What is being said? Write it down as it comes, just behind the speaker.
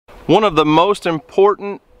One of the most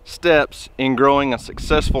important steps in growing a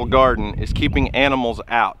successful garden is keeping animals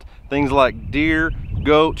out. Things like deer,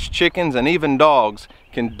 goats, chickens, and even dogs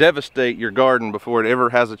can devastate your garden before it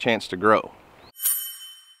ever has a chance to grow.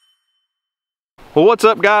 Well, what's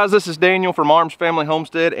up guys? This is Daniel from Arms Family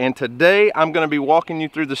Homestead, and today I'm going to be walking you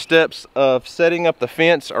through the steps of setting up the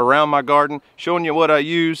fence around my garden, showing you what I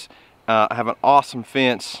use. I have an awesome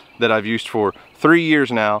fence that I've used for 3 years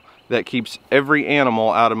now that keeps every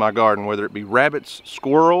animal out of my garden, whether it be rabbits,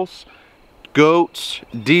 squirrels, goats,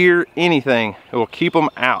 deer, anything. It will keep them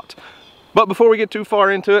out. But before we get too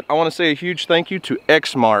far into it, I want to say a huge thank you to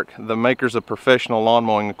Exmark, the makers of professional lawn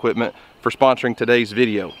mowing equipment, for sponsoring today's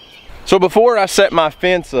video. So before I set my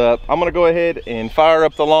fence up, I'm going to go ahead and fire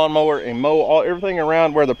up the lawnmower and mow everything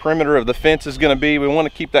around where the perimeter of the fence is going to be. We want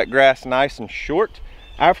to keep that grass nice and short.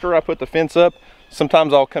 After I put the fence up,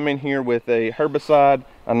 sometimes I'll come in here with a herbicide,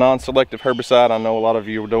 a non-selective herbicide. I know a lot of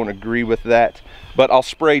you don't agree with that, but I'll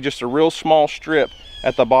spray just a real small strip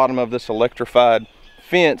at the bottom of this electrified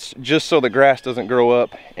fence just so the grass doesn't grow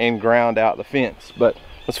up and ground out the fence. But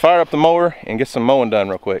let's fire up the mower and get some mowing done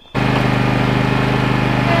real quick.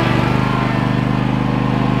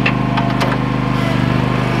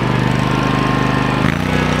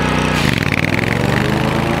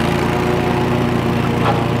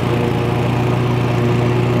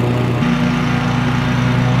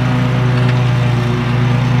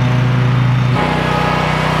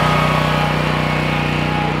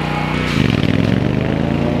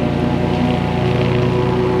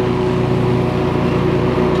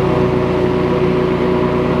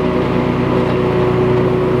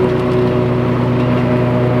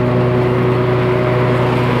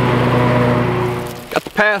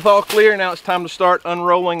 Path all clear. Now it's time to start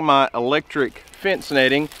unrolling my electric fence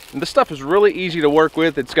netting, and this stuff is really easy to work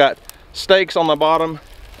with. It's got stakes on the bottom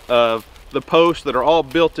of the posts that are all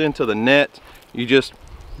built into the net. You just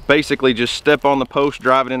basically just step on the post,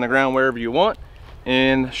 drive it in the ground wherever you want,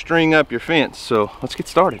 and string up your fence. So let's get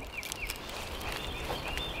started.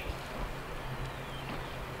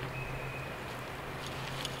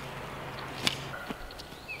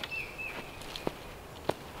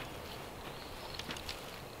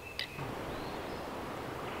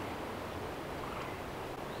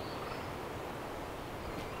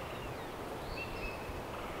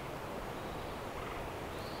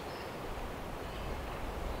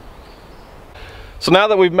 So now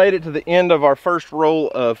that we've made it to the end of our first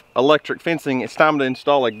roll of electric fencing, it's time to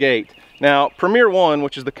install a gate. Now, Premier One,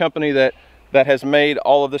 which is the company that has made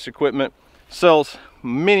all of this equipment, sells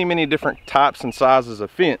many different types and sizes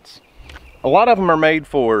of fence. A lot of them are made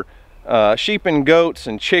for sheep and goats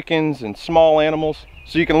and chickens and small animals,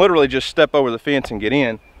 so you can literally just step over the fence and get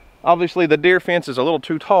in. Obviously, the deer fence is a little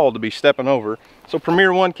too tall to be stepping over, so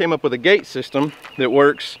Premier One came up with a gate system that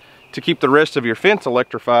works to keep the rest of your fence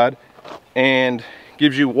electrified and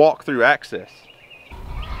gives you walk-through access.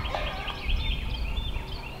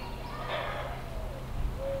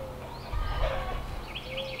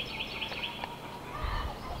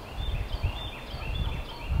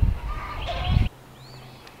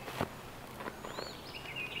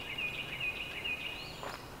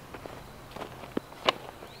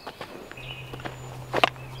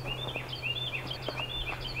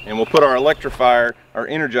 And we'll put our electrifier, our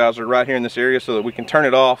energizer, right here in this area so that we can turn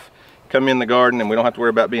it off, come in the garden, and we don't have to worry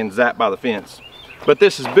about being zapped by the fence. But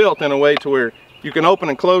this is built in a way to where you can open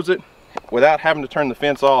and close it without having to turn the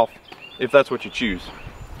fence off if that's what you choose.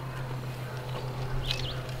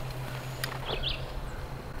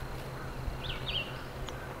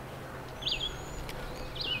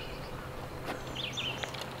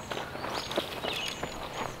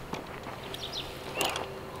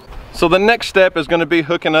 So the next step is going to be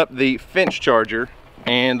hooking up the fence charger.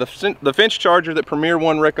 And the fence charger that Premier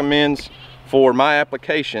One recommends for my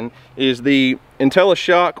application is the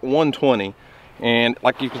IntelliShock 120. And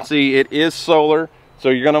like you can see, it is solar, so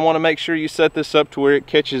you're going to want to make sure you set this up to where it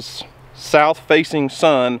catches south-facing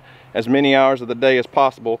sun as many hours of the day as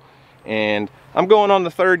possible. And I'm going on the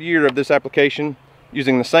 3rd year of this application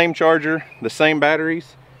using the same charger, the same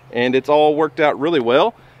batteries, and it's all worked out really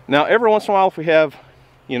well. Now, every once in a while, if we have,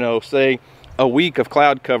 you know, say a week of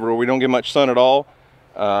cloud cover where we don't get much sun at all,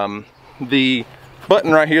 the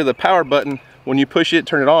button right here, the power button, when you push it,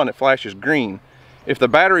 turn it on, it flashes green. If the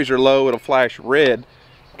batteries are low, it'll flash red,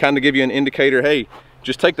 kind of give you an indicator, hey,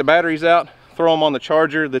 just take the batteries out, throw them on the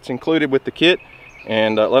charger that's included with the kit,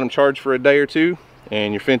 and let them charge for a day or two,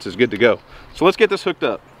 and your fence is good to go. So let's get this hooked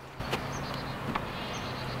up.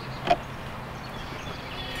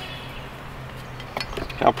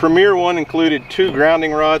 Now, Premier One included 2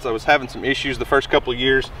 grounding rods. I was having some issues the first couple of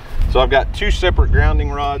years, So I've got 2 separate grounding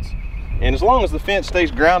rods, and as long as the fence stays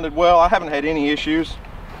grounded well, I haven't had any issues.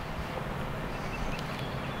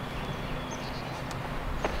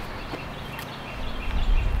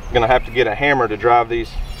 I'm gonna have to get a hammer to drive these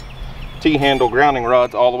T-handle grounding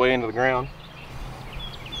rods all the way into the ground.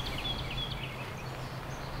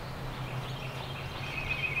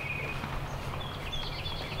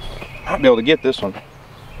 Might be able to get this one.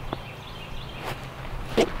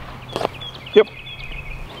 Yep.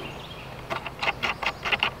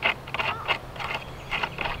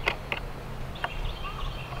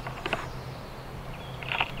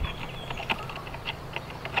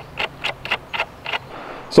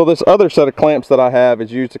 So this other set of clamps that I have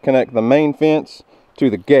is used to connect the main fence to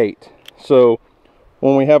the gate. So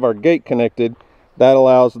when we have our gate connected, that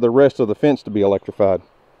allows the rest of the fence to be electrified.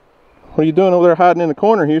 What are you doing over there hiding in the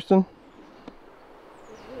corner, Houston?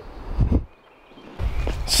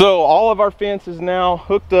 So all of our fence is now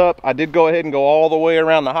hooked up. I did go ahead and go all the way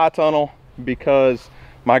around the high tunnel because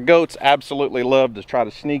my goats absolutely love to try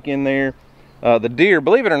to sneak in there. The deer,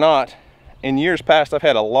 believe it or not, in years past I've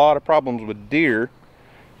had a lot of problems with deer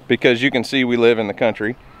because you can see we live in the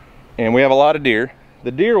country and we have a lot of deer.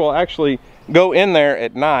 The deer will actually go in there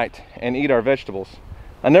at night and eat our vegetables.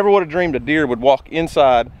 I never would have dreamed a deer would walk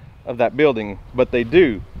inside of that building, but they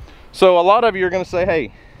do. So a lot of you are going to say,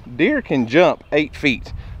 hey, deer can jump 8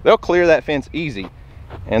 feet. They'll clear that fence easy.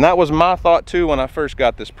 And that was my thought too when I first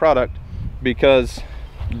got this product, because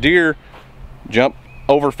deer jump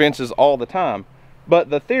over fences all the time. But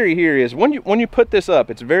the theory here is when you put this up,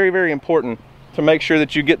 it's very, very important to make sure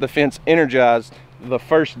that you get the fence energized the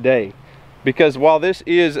first day. Because while this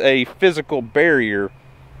is a physical barrier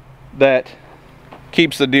that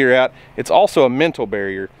keeps the deer out, it's also a mental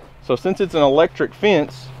barrier. So since it's an electric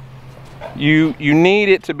fence, you need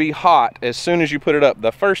it to be hot as soon as you put it up.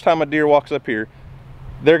 The first time a deer walks up here,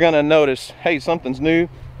 they're gonna notice, hey, something's new.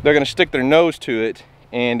 They're gonna stick their nose to it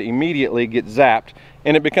and immediately get zapped,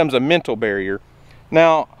 and it becomes a mental barrier.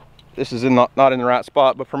 Now, this is not in the right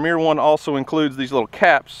spot, but Premier One also includes these little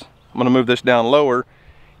caps. I'm gonna move this down lower,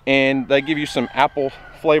 and they give you some apple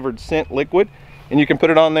flavored scent liquid, and you can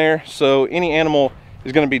put it on there so any animal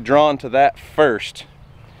is gonna be drawn to that first,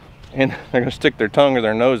 and they're gonna stick their tongue or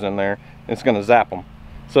their nose in there, and it's gonna zap them.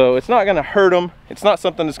 So it's not gonna hurt them. It's not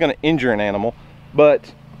something that's gonna injure an animal,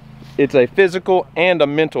 but it's a physical and a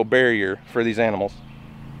mental barrier for these animals.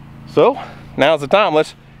 So now's the time.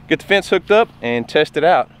 Let's get the fence hooked up and test it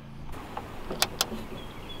out.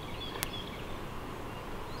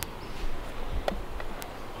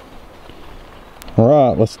 All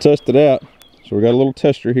right, let's test it out. So we got a little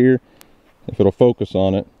tester here. If it'll focus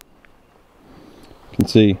on it, you can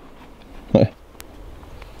see. If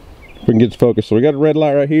we can get it focused. So we got a red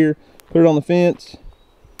light right here. Put it on the fence.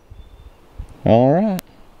 All right.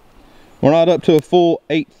 We're not up to a full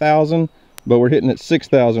 8,000, but we're hitting at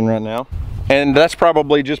 6,000 right now. And that's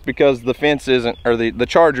probably just because the fence isn't, or the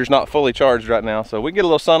charger's not fully charged right now. So we get a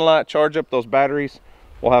little sunlight, charge up those batteries.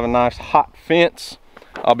 We'll have a nice hot fence.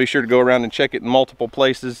 I'll be sure to go around and check it in multiple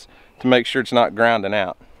places to make sure it's not grounding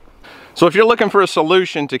out. So if you're looking for a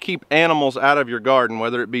solution to keep animals out of your garden,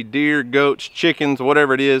 whether it be deer, goats, chickens,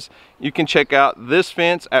 whatever it is, you can check out this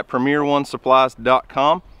fence at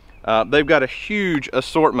premieronesupplies.com. They've got a huge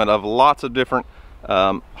assortment of lots of different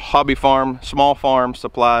hobby farm, small farm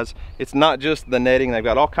supplies. It's not just the netting, they've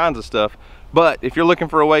got all kinds of stuff. But if you're looking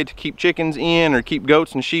for a way to keep chickens in or keep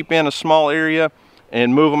goats and sheep in a small area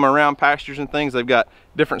and move them around pastures and things, they've got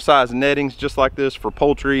different size nettings just like this for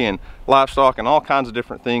poultry and livestock and all kinds of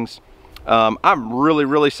different things. I'm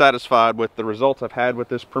really satisfied with the results I've had with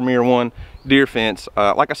this Premier One deer fence.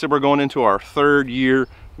 Like I said, we're going into our 3rd year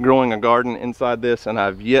growing a garden inside this, and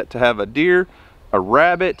I've yet to have a deer, a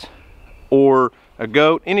rabbit, or a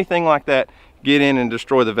goat, anything like that, get in and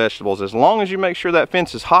destroy the vegetables. As long as you make sure that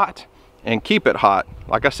fence is hot and keep it hot.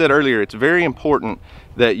 Like I said earlier, it's very important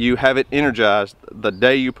that you have it energized the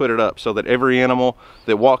day you put it up, so that every animal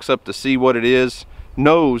that walks up to see what it is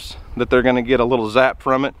knows that they're going to get a little zap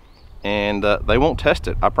from it, and they won't test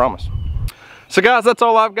it, I promise. So guys, that's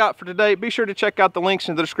all I've got for today. Be sure to check out the links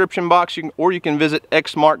in the description box, or you can visit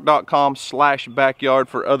xmark.com/backyard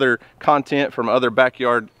for other content from other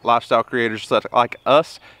backyard lifestyle creators like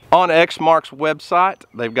us. On Xmark's website,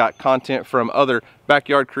 they've got content from other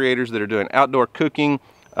backyard creators that are doing outdoor cooking,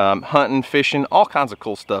 hunting, fishing, all kinds of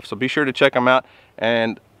cool stuff. So be sure to check them out.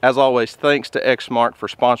 And as always, thanks to Xmark for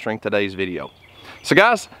sponsoring today's video. So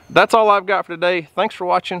guys, that's all I've got for today. Thanks for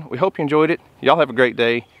watching. We hope you enjoyed it. Y'all have a great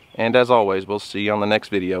day. And as always, we'll see you on the next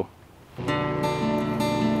video.